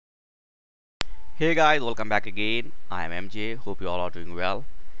Hey guys, welcome back again. I am MJ. Hope you all are doing well.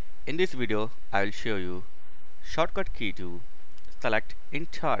 In this video, I will show you shortcut key to select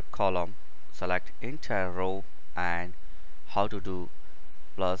entire column, select entire row, and how to do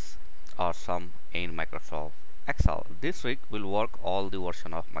plus or sum in Microsoft Excel. This trick will work all the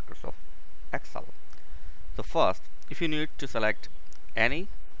version of Microsoft Excel. So first, if you need to select any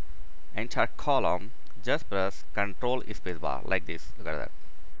entire column, just press Control spacebar like this. Look at that.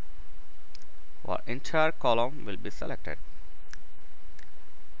 Our entire column will be selected.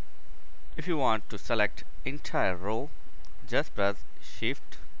 If you want to select entire row, just press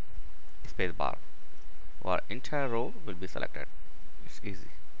Shift spacebar. Our entire row will be selected. It's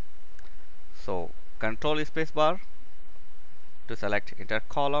easy. So Control spacebar to select entire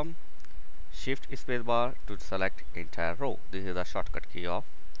column, Shift spacebar to select entire row. This is the shortcut key of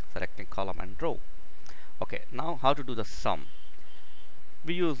selecting column and row. Okay, now how to do the sum?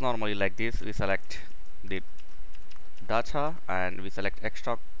 We use normally like this. We select the data and we select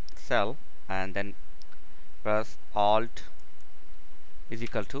extra cell and then press Alt is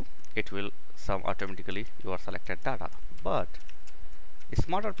equal to, it will sum automatically your selected data. But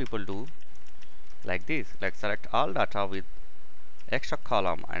smarter people do like this, like select all data with extra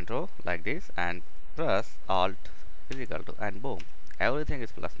column and row like this and press Alt is equal to, and boom, everything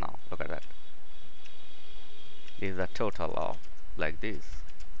is plus now. Look at that. This is the total of like this.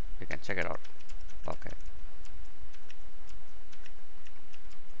 You can check it out. Okay,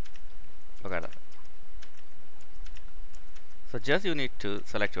 look at that. So just you need to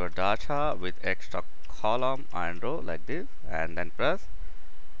select your data with extra column and row like this and then press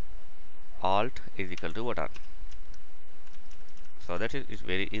Alt is equal to button. So that is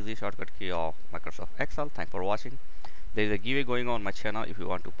very easy shortcut key of Microsoft Excel. Thanks for watching. There is a giveaway going on my channel. If you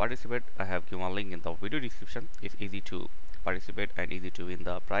want to participate, I have given a link in the video description. It's easy to participate and easy to win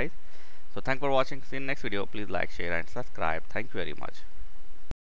the prize. So thanks for watching. See you in next video. Please like, share and subscribe. Thank you very much.